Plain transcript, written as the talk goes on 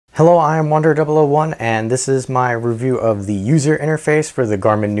Hello, I am Wander001 and this is my review of the user interface for the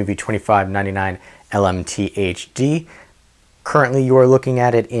Garmin Nuvi 2599 LMTHD. Currently you are looking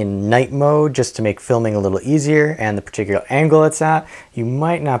at it in night mode just to make filming a little easier, and the particular angle it's at you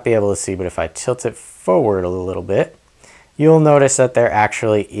might not be able to see, but if I tilt it forward a little bit you'll notice that there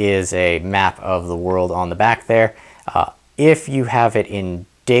actually is a map of the world on the back there. If you have it in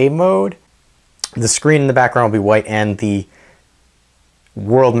day mode, the screen in the background will be white and the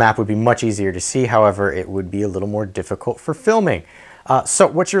world map would be much easier to see. However, it would be a little more difficult for filming. So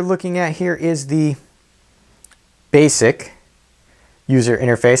what you're looking at here is the basic user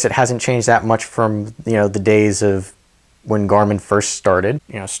interface. It hasn't changed that much from the days of when Garmin first started.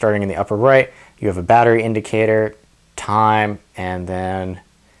 Starting in the upper right, you have a battery indicator, time, and then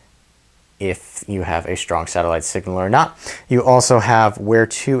if you have a strong satellite signal or not. You also have where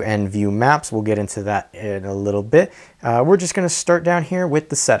to and view maps. We'll get into that in a little bit. We're just going to start down here with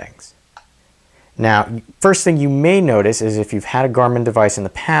the settings. Now, first thing you may notice is if you've had a Garmin device in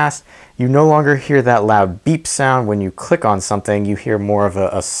the past, you no longer hear that loud beep sound when you click on something. You hear more of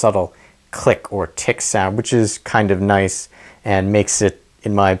a subtle click or tick sound, which is kind of nice and makes it,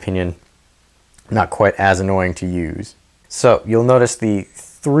 in my opinion, not quite as annoying to use. So you'll notice the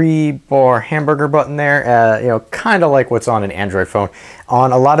 3-bar hamburger button there, kind of like what's on an Android phone.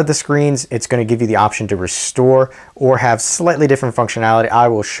 On a lot of the screens, it's going to give you the option to restore or have slightly different functionality. I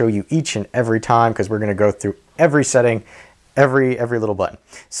will show you each and every time because we're going to go through every setting, every little button.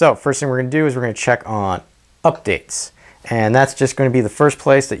 So first thing we're going to do is we're going to check on updates. And that's just going to be the first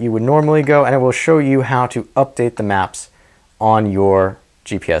place that you would normally go, and it will show you how to update the maps on your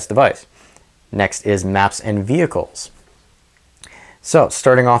GPS device. Next is maps and vehicles. So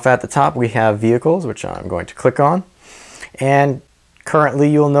starting off at the top, we have vehicles, which I'm going to click on. And currently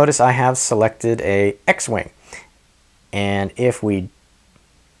you'll notice I have selected a X-Wing. And if we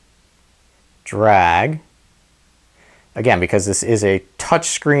drag, again, because this is a touch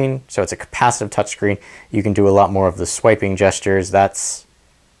screen, so it's a capacitive touch screen, you can do a lot more of the swiping gestures. That's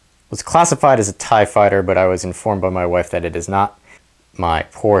was classified as a TIE fighter, but I was informed by my wife that it is not. My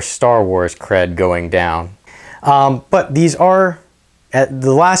poor Star Wars cred going down. But these are,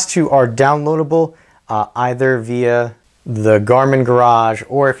 the last two are downloadable either via the Garmin Garage,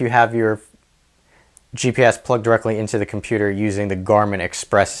 or if you have your GPS plugged directly into the computer using the Garmin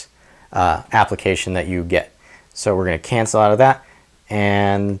Express application that you get. So we're going to cancel out of that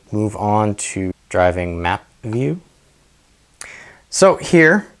and move on to driving map view. So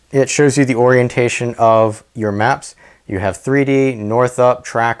here it shows you the orientation of your maps. You have 3D, north up,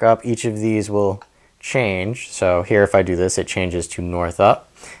 track up. Each of these will change. So here if I do this, it changes to north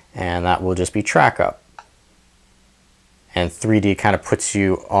up, and that will just be track up. And 3D kind of puts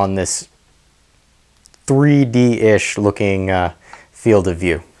you on this 3D-ish looking field of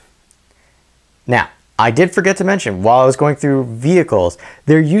view. Now, I did forget to mention, while I was going through vehicles,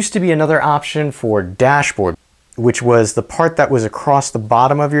 there used to be another option for dashboard, which was the part that was across the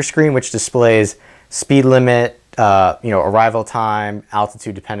bottom of your screen, which displays speed limit, arrival time,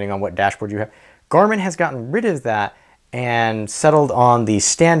 altitude, depending on what dashboard you have. Garmin has gotten rid of that and settled on the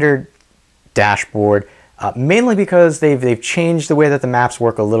standard dashboard, mainly because they've changed the way that the maps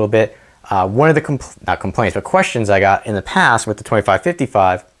work a little bit. One of the questions I got in the past with the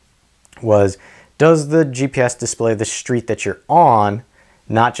 2555 was, does the GPS display the street that you're on,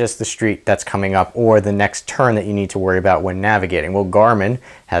 not just the street that's coming up or the next turn that you need to worry about when navigating? Well, Garmin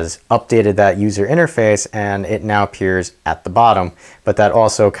has updated that user interface and it now appears at the bottom, but that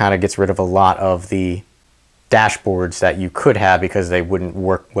also kind of gets rid of a lot of the dashboards that you could have because they wouldn't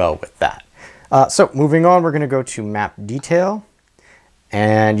work well with that. So moving on, we're going to go to map detail,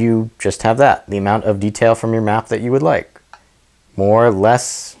 and you just have that, the amount of detail from your map that you would like. More,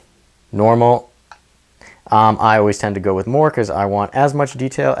 less, normal. I always tend to go with more because I want as much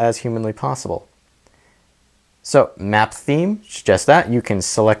detail as humanly possible. So map theme, it's just that. You can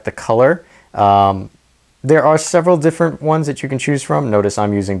select the color. There are several different ones that you can choose from. Notice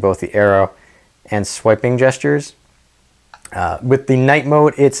I'm using both the arrow and swiping gestures. With the night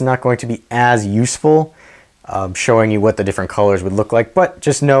mode, it's not going to be as useful, showing you what the different colors would look like, but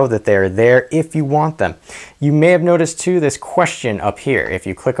just know that they're there if you want them. You may have noticed too this question up here. If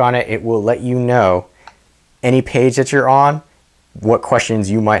you click on it, it will let you know any page that you're on, what questions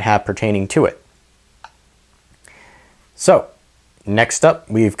you might have pertaining to it. So next up,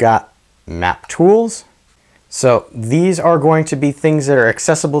 we've got map tools. So these are going to be things that are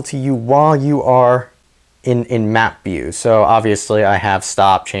accessible to you while you are in map view. So obviously I have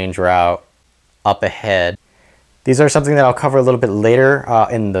stop, change route, up ahead. These are something that I'll cover a little bit later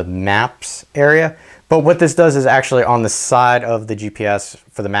in the maps area, But what this does is actually on the side of the GPS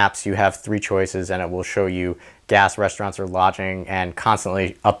for the maps, you have 3 choices and it will show you gas, restaurants, or lodging and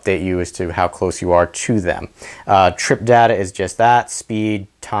constantly update you as to how close you are to them. Trip data is just that: speed,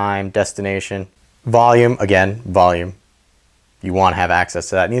 time, destination. Volume, again, volume. You want to have access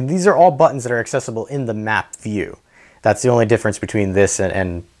to that. I mean, these are all buttons that are accessible in the map view. That's the only difference between this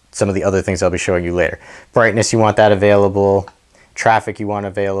and some of the other things I'll be showing you later. Brightness, you want that available. Traffic you want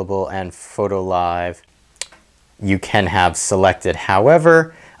available, and photo live you can have selected.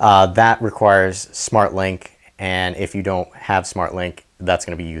 However, that requires smart link, and if you don't have smart link, that's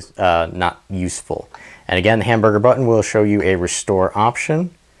going to be not useful. And again, the hamburger button will show you a restore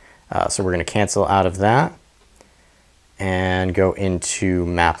option. So we're going to cancel out of that and go into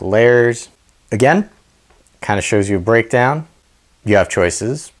map layers. Again, kind of shows you a breakdown. You have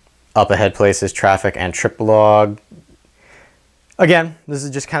choices: up ahead places, traffic, and trip log. Again, this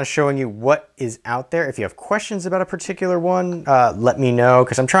is just kind of showing you what is out there. If you have questions about a particular one, let me know,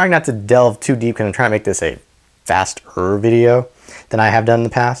 because I'm trying not to delve too deep, because I'm trying to make this a faster video than I have done in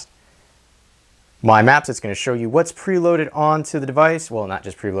the past. My maps, it's going to show you what's preloaded onto the device. Well, not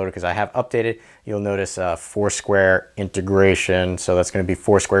just preloaded, because I have updated. You'll notice Foursquare integration. So that's going to be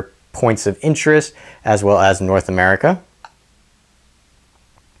Foursquare points of interest, as well as North America.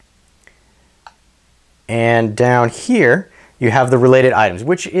 And down here, you have the related items,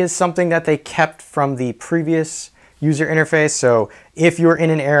 which is something that they kept from the previous user interface. So if you're in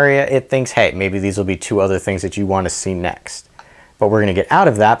an area, it thinks, hey, maybe these will be 2 other things that you want to see next. But we're going to get out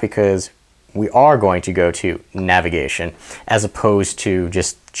of that because we are going to go to navigation as opposed to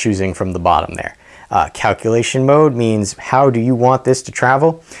just choosing from the bottom there. Calculation mode means how do you want this to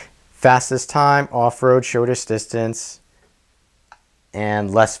travel? Fastest time, off-road, shortest distance,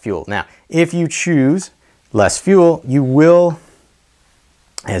 and less fuel. Now, if you choose less fuel, you will,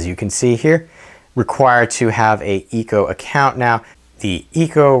 as you can see here, require to have a eco account. Now, the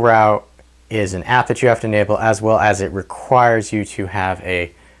eco route is an app that you have to enable, as well as it requires you to have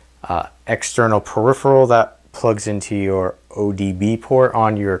a external peripheral that plugs into your ODB port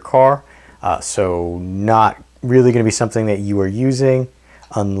on your car. So not really going to be something that you are using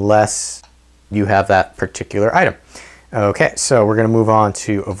unless you have that particular item. Okay, so we're going to move on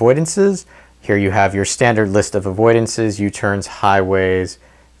to avoidances. Here you have your standard list of avoidances: U-turns, highways,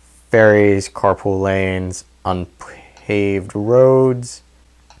 ferries, carpool lanes, unpaved roads.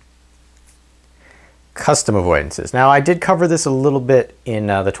 Custom avoidances. Now, I did cover this a little bit in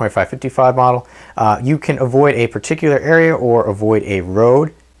the 2555 model. You can avoid a particular area or avoid a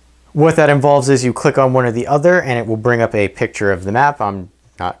road. What that involves is you click on one or the other and it will bring up a picture of the map. I'm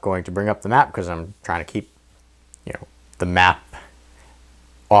not going to bring up the map because I'm trying to keep, the map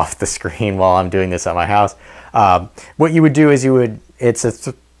off the screen while I'm doing this at my house. What you would do is it's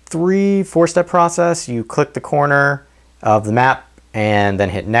a 4-step process. You click the corner of the map and then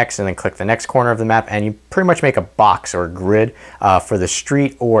hit next, and then click the next corner of the map, and you pretty much make a box or a grid for the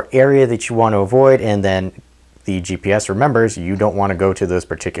street or area that you want to avoid, and then the GPS remembers you don't want to go to those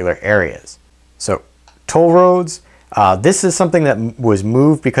particular areas. So toll roads, this is something that was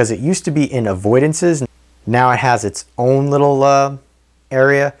moved because it used to be in avoidances. Now it has its own little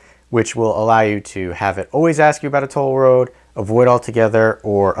area, which will allow you to have it always ask you about a toll road, avoid altogether,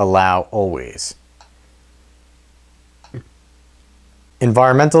 or allow always.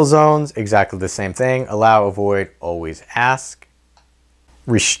 Environmental zones, exactly the same thing: allow, avoid, always ask.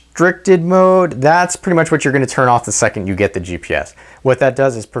 Restricted mode, that's pretty much what you're going to turn off the second you get the GPS. What that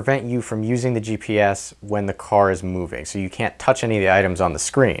does is prevent you from using the GPS when the car is moving, so you can't touch any of the items on the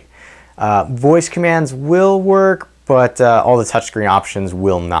screen. Voice commands will work, but all the touchscreen options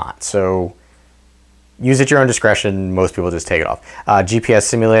will not. So use at your own discretion. Most people just take it off. GPS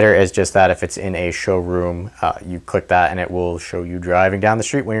simulator is just that. If it's in a showroom, you click that and it will show you driving down the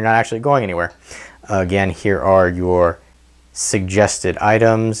street when you're not actually going anywhere. Again, here are your suggested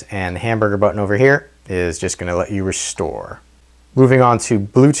items, and the hamburger button over here is just going to let you restore. Moving on to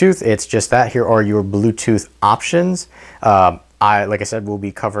Bluetooth, it's just that. Here are your Bluetooth options. Like I said, we'll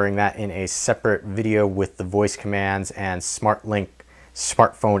be covering that in a separate video with the voice commands and SmartLink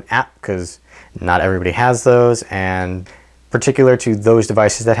smartphone app, because not everybody has those, and particular to those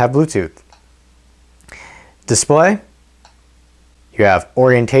devices that have Bluetooth. Display, you have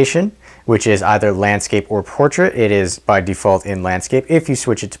orientation, which is either landscape or portrait. It is by default in landscape. If you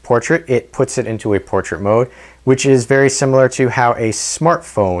switch it to portrait, it puts it into a portrait mode, which is very similar to how a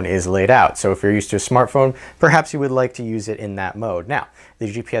smartphone is laid out. So if you're used to a smartphone, perhaps you would like to use it in that mode. Now,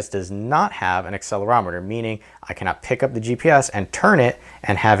 the GPS does not have an accelerometer, meaning I cannot pick up the GPS and turn it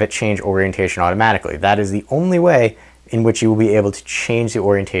and have it change orientation automatically. That is the only way in which you will be able to change the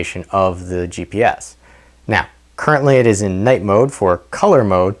orientation of the GPS. Now, currently it is in night mode. For color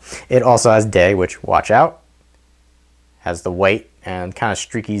mode, it also has day, which, watch out, has the white and kind of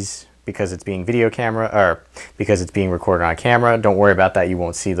streakies because it's being because it's being recorded on camera. Don't worry about that. You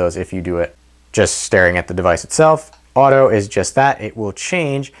won't see those if you do it just staring at the device itself. Auto is just that. It will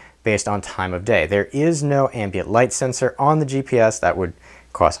change based on time of day. There is no ambient light sensor on the GPS. That would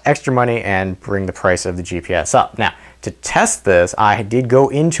cost extra money and bring the price of the GPS up. Now, to test this, I did go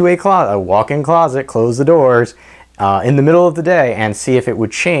into a walk-in closet, close the doors in the middle of the day and see if it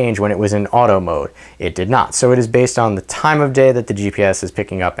would change when it was in auto mode. It did not. So it is based on the time of day that the GPS is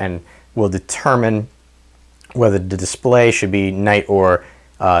picking up and will determine whether the display should be night or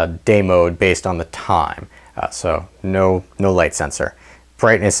day mode based on the time. So no light sensor.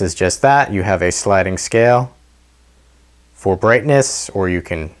 Brightness is just that. You have a sliding scale for brightness, or you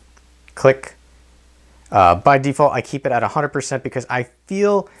can click. By default, I keep it at 100% because I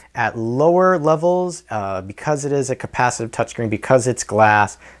feel at lower levels, because it is a capacitive touchscreen, because it's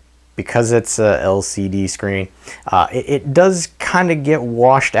glass, because it's a LCD screen, it does kind of get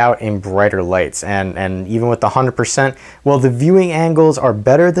washed out in brighter lights. And even with the 100%, well, the viewing angles are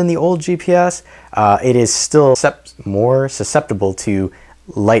better than the old GPS. It is still more susceptible to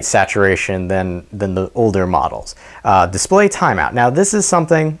light saturation than the older models. Display timeout. Now, this is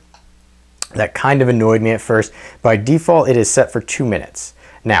something that kind of annoyed me at first. By default, it is set for 2 minutes.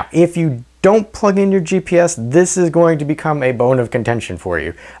 Now, if you don't plug in your GPS, this is going to become a bone of contention for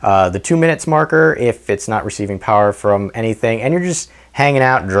you. The 2 minutes marker, if it's not receiving power from anything and you're just hanging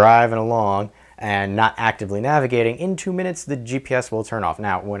out, driving along and not actively navigating, in 2 minutes, the GPS will turn off.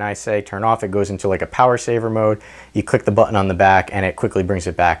 Now, when I say turn off, it goes into like a power saver mode. You click the button on the back and it quickly brings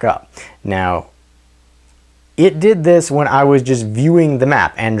it back up. Now, it did this when I was just viewing the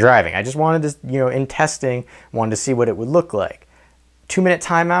map and driving. I just wanted to, in testing, wanted to see what it would look like. 2 minute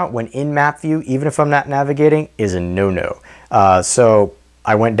timeout when in map view, even if I'm not navigating, is a no-no. So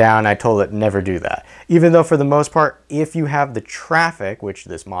I went down, I told it never do that. Even though for the most part, if you have the traffic, which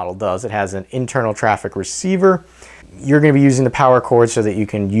this model does, it has an internal traffic receiver, you're going to be using the power cord so that you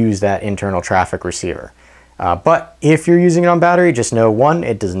can use that internal traffic receiver. But if you're using it on battery, just know, one,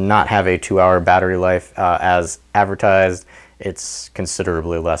 it does not have a 2-hour battery life as advertised. It's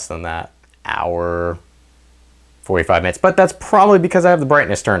considerably less than that, hour, 45 minutes. But that's probably because I have the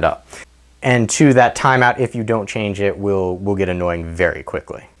brightness turned up. And two, that timeout, if you don't change it, will get annoying very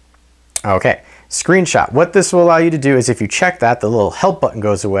quickly. Okay, screenshot. What this will allow you to do is if you check that, the little help button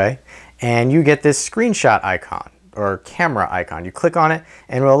goes away and you get this screenshot icon or camera icon. You click on it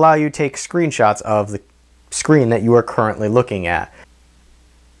and it will allow you to take screenshots of the screen that you are currently looking at.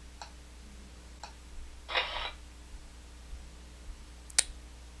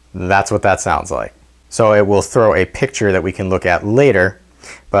 That's what that sounds like. So it will throw a picture that we can look at later,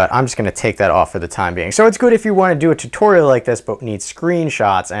 but I'm just going to take that off for the time being. So it's good if you want to do a tutorial like this but need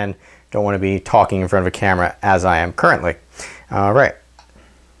screenshots and don't want to be talking in front of a camera as I am currently. All right.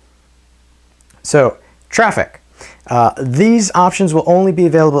 So traffic. These options will only be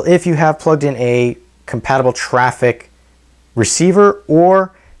available if you have plugged in a compatible traffic receiver,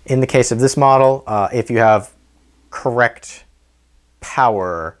 or in the case of this model, if you have correct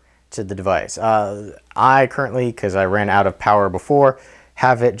power to the device. I currently, because I ran out of power before,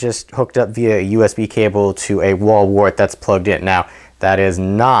 have it just hooked up via a USB cable to a wall wart that's plugged in. Now, that is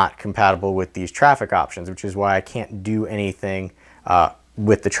not compatible with these traffic options, which is why I can't do anything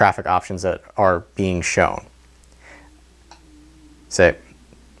with the traffic options that are being shown. Say,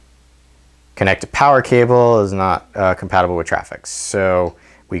 connect to power cable is not compatible with traffic. So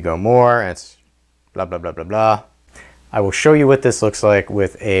we go more, and it's blah, blah, blah, blah, blah. I will show you what this looks like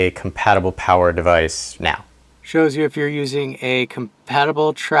with a compatible power device now. Shows you if you're using a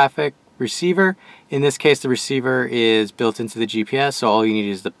compatible traffic receiver. In this case, the receiver is built into the GPS, so all you need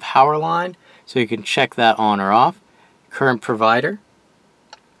is the power line. So you can check that on or off. Current provider.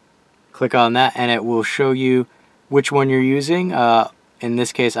 Click on that and it will show you which one you're using. In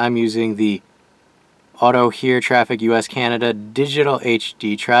this case, I'm using the Auto Here Traffic US Canada Digital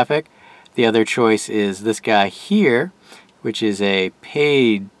HD Traffic. The other choice is this guy here, which is a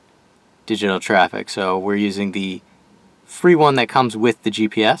paid digital traffic. So we're using the free one that comes with the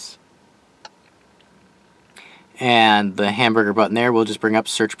GPS. And the hamburger button there will just bring up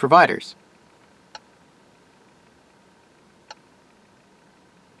search providers.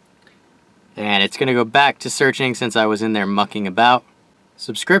 And it's going to go back to searching since I was in there mucking about.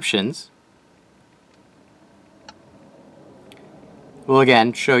 Subscriptions will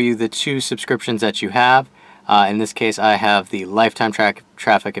again show you the 2 subscriptions that you have. In this case, I have the lifetime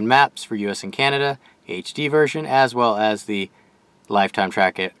traffic and maps for US and Canada HD version, as well as the lifetime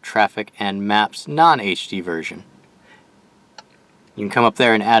traffic and maps non-HD version. You can come up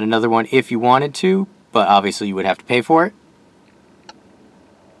there and add another one if you wanted to, but obviously you would have to pay for it.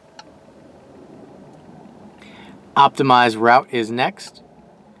 Optimize route is next,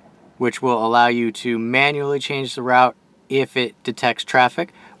 which will allow you to manually change the route if it detects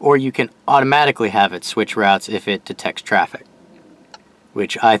traffic, or you can automatically have it switch routes if it detects traffic,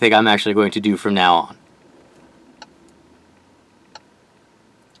 which I think I'm actually going to do from now on.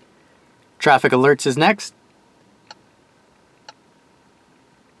 Traffic alerts is next.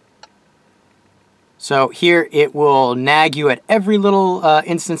 So here it will nag you at every little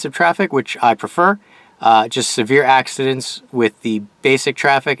instance of traffic, which I prefer. Just severe accidents with the basic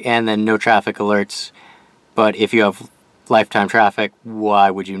traffic and then no traffic alerts. But if you have lifetime traffic,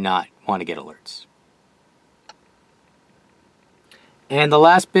 why would you not want to get alerts? And the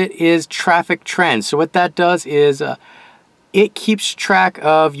last bit is traffic trends. So what that does is it keeps track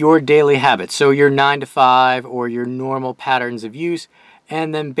of your daily habits. So your 9 to 5 or your normal patterns of use.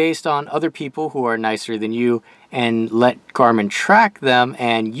 And then based on other people who are nicer than you and let Garmin track them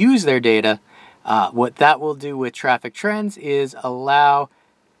and use their data, what that will do with traffic trends is allow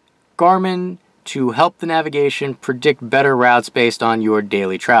Garmin to help the navigation predict better routes based on your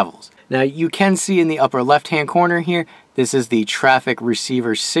daily travels. Now you can see in the upper left hand corner here, this is the traffic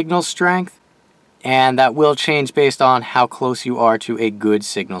receiver signal strength, and that will change based on how close you are to a good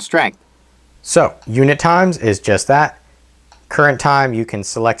signal strength. So unit times is just that. Current time, you can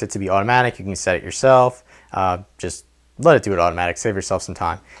select it to be automatic, you can set it yourself, just let it do it automatic, save yourself some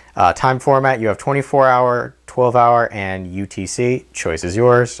time. Time format, you have 24-hour, 12-hour, and UTC. Choice is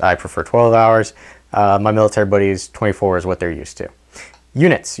yours. I prefer 12 hours. My military buddies, 24 is what they're used to.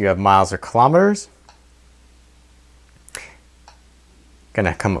 Units, you have miles or kilometers.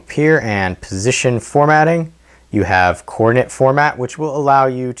 Gonna come up here and position formatting. You have coordinate format, which will allow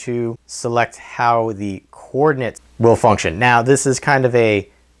you to select how the coordinates will function. Now, this is kind of a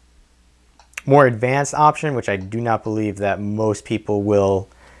more advanced option, which I do not believe that most people will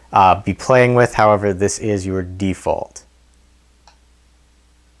be playing with. However, this is your default.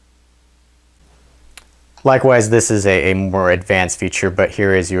 Likewise, this is a more advanced feature, but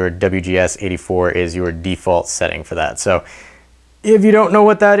here is your WGS 84 is your default setting for that. So if you don't know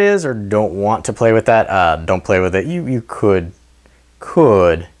what that is or don't want to play with that, don't play with it. You could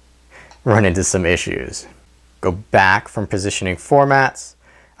run into some issues. Go back from positioning formats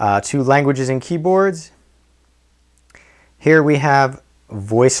to languages and keyboards. Here we have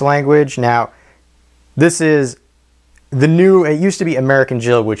voice language. Now, this is the new, it used to be American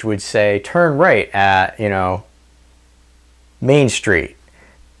Jill, which would say, turn right at, Main Street.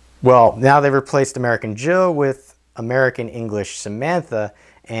 Well, now they've replaced American Jill with American English Samantha,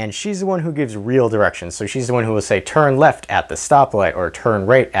 and she's the one who gives real directions. So she's the one who will say, turn left at the stoplight or turn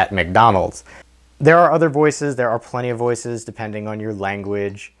right at McDonald's. There are other voices, there are plenty of voices depending on your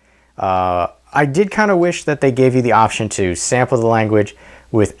language. I did kind of wish that they gave you the option to sample the language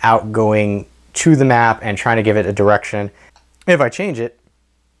without going to the map and trying to give it a direction. If I change it,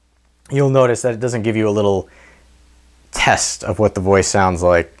 you'll notice that it doesn't give you a little test of what the voice sounds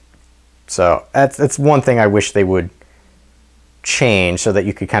like. So that's one thing I wish they would change so that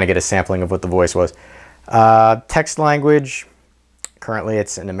you could kind of get a sampling of what the voice was. Text language. Currently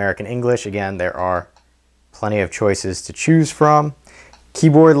it's in American English. Again, there are plenty of choices to choose from.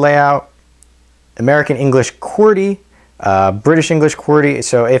 Keyboard layout, American English QWERTY, British English QWERTY.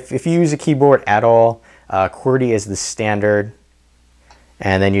 So if you use a keyboard at all, QWERTY is the standard.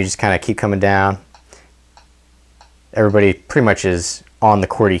 And then you just kind of keep coming down. Everybody pretty much is on the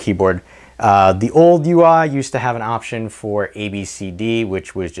QWERTY keyboard. The old UI used to have an option for ABCD,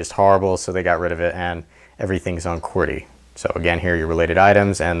 which was just horrible, so they got rid of it and everything's on QWERTY. So again, here are your related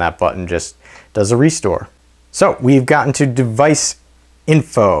items, and that button just does a restore. So we've gotten to device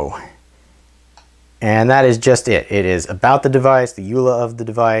info, and that is just it. It is about the device, the EULA of the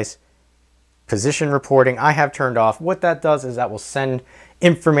device, position reporting. I have turned off. What that does is that will send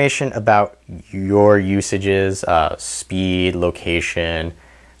information about your usages, speed, location.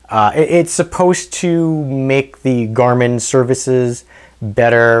 It's supposed to make the Garmin services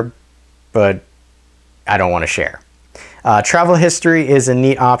better, but I don't want to share. Travel history is a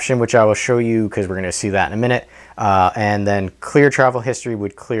neat option, which I will show you because we're going to see that in a minute. And then clear travel history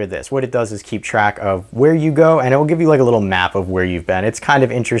would clear this. What it does is keep track of where you go, and it will give you like a little map of where you've been. It's kind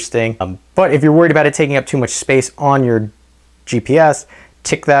of interesting. But if you're worried about it taking up too much space on your GPS,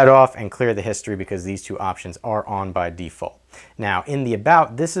 tick that off and clear the history, because these two options are on by default. Now in the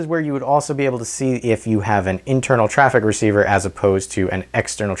about, this is where you would also be able to see if you have an internal traffic receiver as opposed to an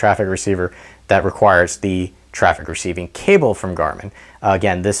external traffic receiver that requires the traffic receiving cable from Garmin.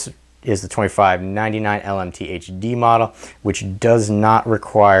 Again, this is the 2599 LMTHD model, which does not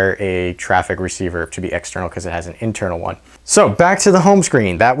require a traffic receiver to be external because it has an internal one. So back to the home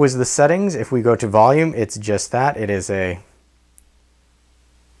screen. That was the settings. If we go to volume, it's just that. It is a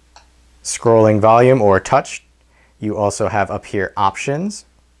scrolling volume or touch. You also have up here options,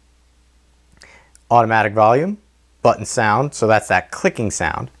 automatic volume, button sound. So that's that clicking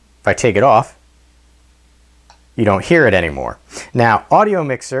sound. If I take it off, you don't hear it anymore. Now, audio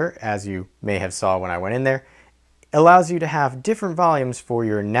mixer, as you may have saw when I went in there, allows you to have different volumes for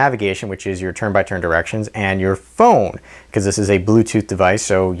your navigation, which is your turn-by-turn directions, and your phone, because this is a Bluetooth device,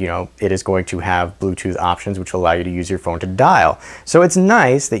 so it is going to have Bluetooth options, which will allow you to use your phone to dial. So it's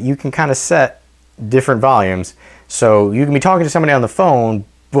nice that you can kind of set different volumes, so you can be talking to somebody on the phone,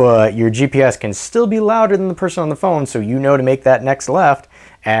 but your GPS can still be louder than the person on the phone, so you know to make that next left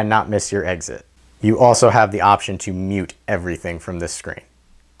and not miss your exit. You also have the option to mute everything from this screen.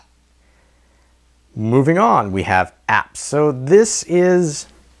 Moving on, we have apps. So this is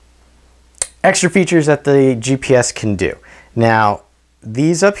extra features that the GPS can do. Now,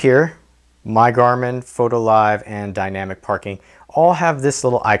 these up here, My Garmin, Photo Live, and Dynamic Parking, all have this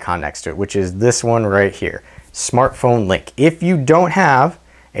little icon next to it, which is this one right here, Smartphone Link. If you don't have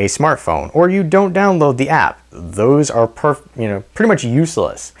a smartphone or you don't download the app, those are pretty much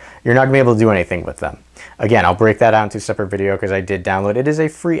useless. You're not gonna be able to do anything with them. Again, I'll break that out into a separate video because I did download it. It is a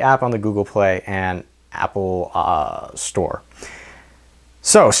free app on the Google Play and Apple Store.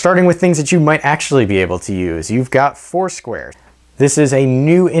 So starting with things that you might actually be able to use, you've got Foursquare. This is a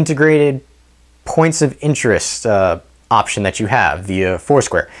new integrated points of interest option that you have via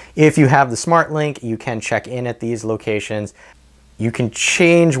Foursquare. If you have the Smart Link, you can check in at these locations. You can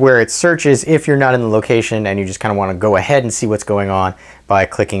change where it searches if you're not in the location and you just kind of want to go ahead and see what's going on by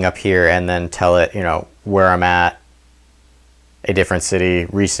clicking up here and then tell it, where I'm at, a different city,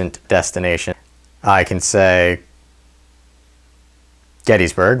 recent destination. I can say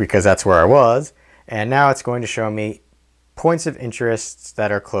Gettysburg because that's where I was, and now it's going to show me points of interest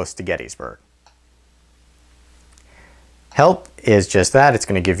that are close to Gettysburg. Help is just that. It's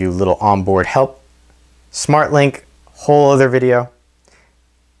going to give you a little onboard help. Smart Link, whole other video.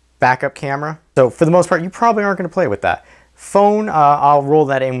 Backup camera. So for the most part, you probably aren't going to play with that. Phone, I'll roll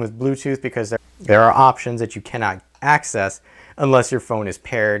that in with Bluetooth because there are options that you cannot access unless your phone is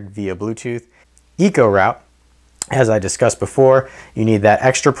paired via Bluetooth. Eco Route, as I discussed before, you need that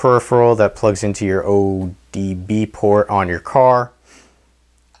extra peripheral that plugs into your ODB port on your car.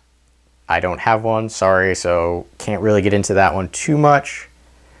 I don't have one, sorry, so can't really get into that one too much.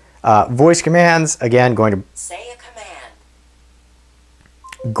 Voice commands, again, going to say a command.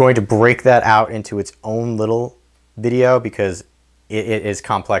 Going to break that out into its own little video because it is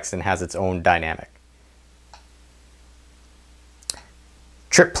complex and has its own dynamic.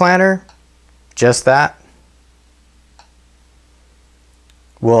 Trip planner, just that.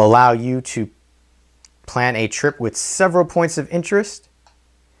 Will allow you to plan a trip with several points of interest,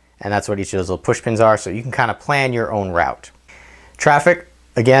 and that's what each of those little push pins are, so you can kind of plan your own route. Traffic,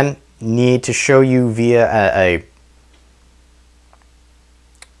 again, need to show you via a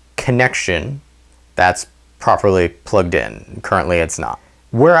connection that's properly plugged in. Currently it's not.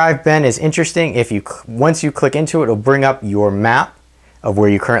 Where I've been is interesting. Once you click into it, it'll bring up your map of where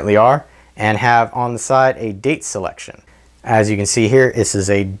you currently are and have on the side a date selection. As you can see here, this is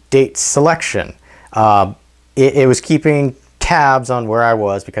a date selection. It was keeping tabs on where I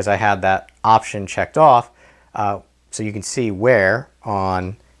was because I had that option checked off, so you can see where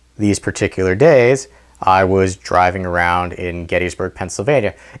on these particular days I was driving around in Gettysburg,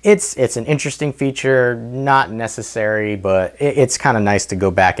 Pennsylvania. It's an interesting feature, not necessary, but it's kind of nice to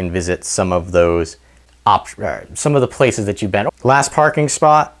go back and visit some of those some of the places that you've been. Last parking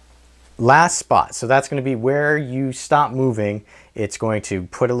spot, last spot. So that's going to be where you stop moving. It's going to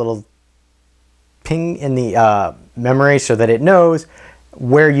put a little ping in the memory so that it knows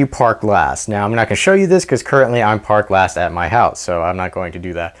where you parked last. Now, I'm not going to show you this because currently I'm parked last at my house, so I'm not going to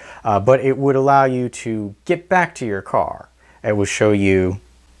do that. But it would allow you to get back to your car. It will show you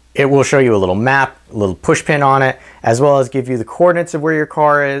a little map, a little push pin on it, as well as give you the coordinates of where your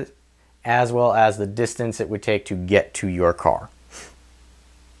car is, as well as the distance it would take to get to your car.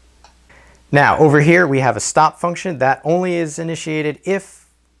 Now, over here we have a stop function that only is initiated if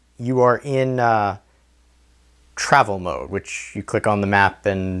you are in travel mode, which you click on the map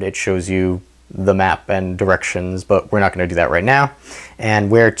and it shows you the map and directions, but we're not going to do that right now.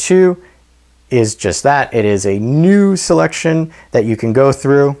 And where to is just that. It is a new selection that you can go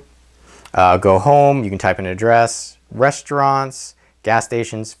through. Go home, you can type in an address, restaurants, gas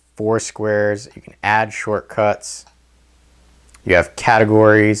stations, 4 squares. You can add shortcuts. You have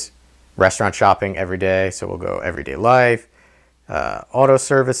categories, restaurant shopping every day. So we'll go everyday life, auto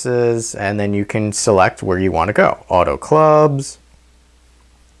services, and then you can select where you want to go. Auto clubs,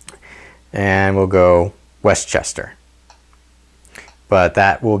 and we'll go Westchester. But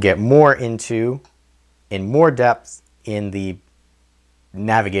that will get more into, in more depth, in the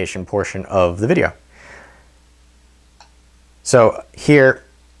navigation portion of the video. So here,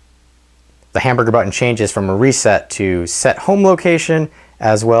 the hamburger button changes from a reset to set home location,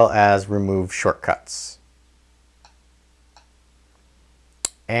 as well as remove shortcuts.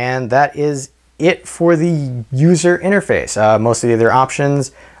 And that is it for the user interface. Most of the other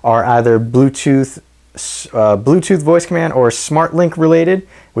options are either Bluetooth voice command or smart link related,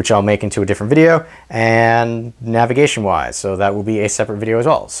 which I'll make into a different video, and navigation wise, so that will be a separate video as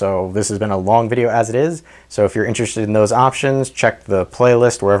well. So this has been a long video as it is, so if you're interested in those options, check the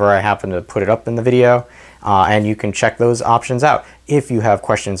playlist wherever I happen to put it up in the video, and you can check those options out. If you have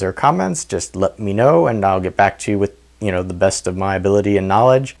questions or comments, just let me know and I'll get back to you with the best of my ability and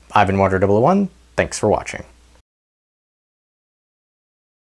knowledge. I've been Water001. Thanks for watching.